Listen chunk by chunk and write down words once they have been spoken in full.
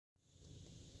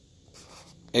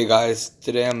Hey guys,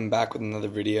 today I'm back with another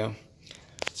video.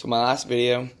 So my last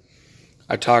video,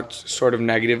 I talked sort of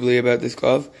negatively about this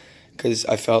glove because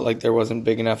I felt like there wasn't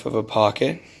big enough of a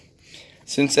pocket.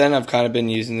 Since then, I've kind of been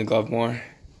using the glove more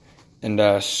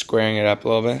and squaring it up a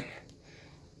little bit.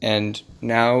 And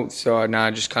now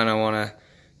I just kind of want to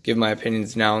give my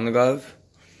opinions now on the glove.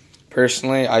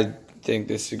 Personally, I think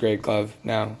this is a great glove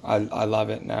now. I love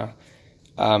it now.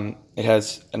 It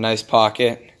has a nice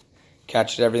pocket.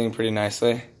 Catches everything pretty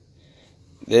nicely.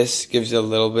 This gives you a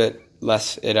little bit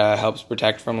less, it helps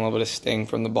protect from a little bit of sting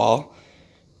from the ball.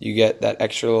 You get that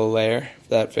extra little layer for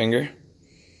that finger.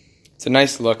 It's a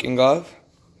nice looking glove.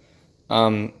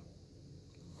 And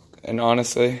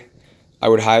honestly, I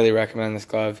would highly recommend this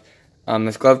glove.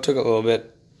 This glove took a little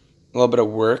bit of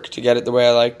work to get it the way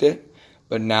I liked it,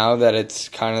 but now that it's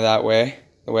kind of that way,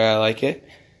 the way I like it,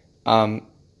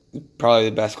 probably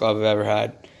the best glove I've ever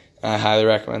had. I highly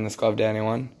recommend this glove to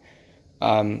anyone.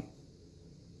 I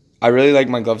really like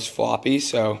my gloves floppy,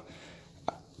 so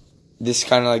this is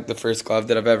kind of like the first glove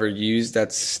that I've ever used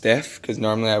that's stiff, because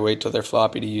normally I wait till they're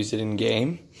floppy to use it in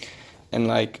game. And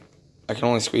like, I can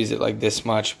only squeeze it like this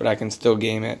much, but I can still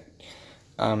game it.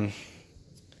 And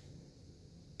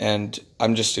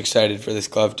I'm just excited for this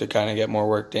glove to kind of get more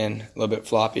worked in, a little bit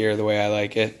floppier the way I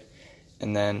like it.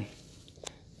 And then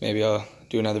maybe I'll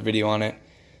do another video on it.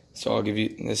 So I'll give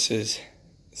you, this is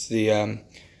the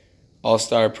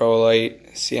All-Star Pro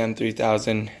Light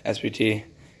Cm3000 sbt.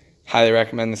 Highly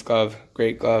recommend this glove.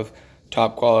 Great glove.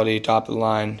 Top quality, top of the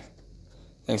line.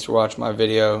 Thanks for watching my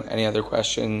video. Any other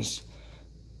questions,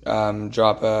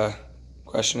 drop a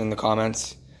question in the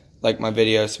comments. Like my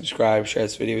video, subscribe, share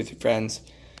this video with your friends.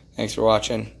 Thanks for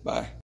watching. Bye.